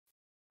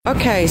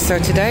Okay, so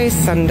today is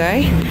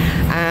Sunday,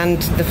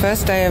 and the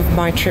first day of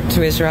my trip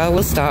to Israel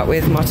will start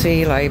with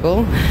Moti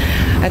Leybel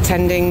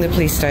attending the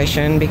police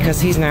station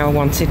because he's now a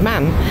wanted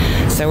man.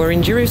 So we're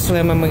in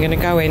Jerusalem and we're going to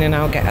go in, and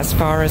I'll get as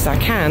far as I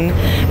can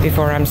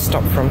before I'm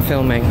stopped from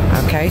filming.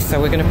 Okay, so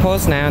we're going to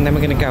pause now and then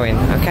we're going to go in,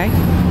 okay?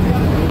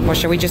 Or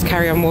shall we just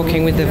carry on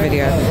walking with the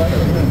video?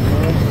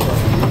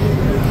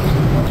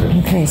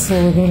 Okay, so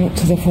we're going up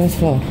to the first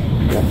floor,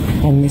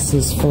 and this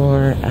is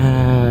for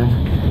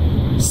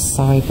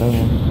cyber.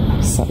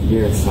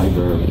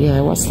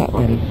 Yeah, what's that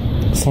then?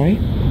 Sorry?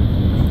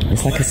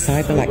 It's like a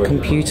cyber, like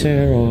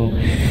computer, or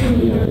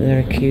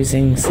they're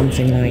accusing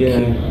something like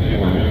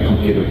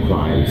computer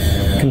crimes.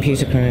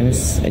 Computer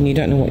crimes, and you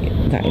don't know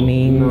what that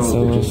means, no,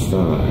 or they're just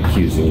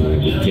accusing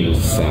me with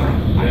things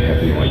I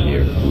have no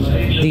idea.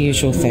 The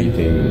usual thing.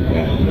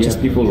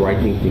 Just people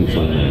writing things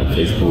on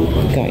Facebook,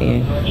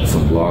 on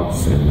some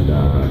blogs, and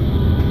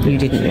you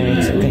didn't write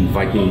it.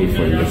 Inviting me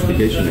for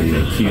investigation and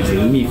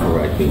accusing me for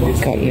writing this.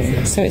 Got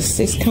you. So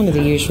it's kind of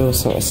the usual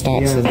sort of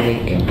starts of the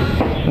week.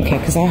 Okay,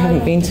 because I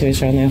haven't been to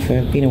Israel now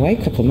for been away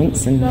a couple of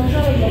months, and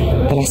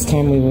the last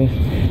time we were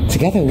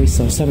together we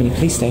saw so many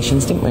police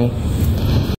stations, didn't we?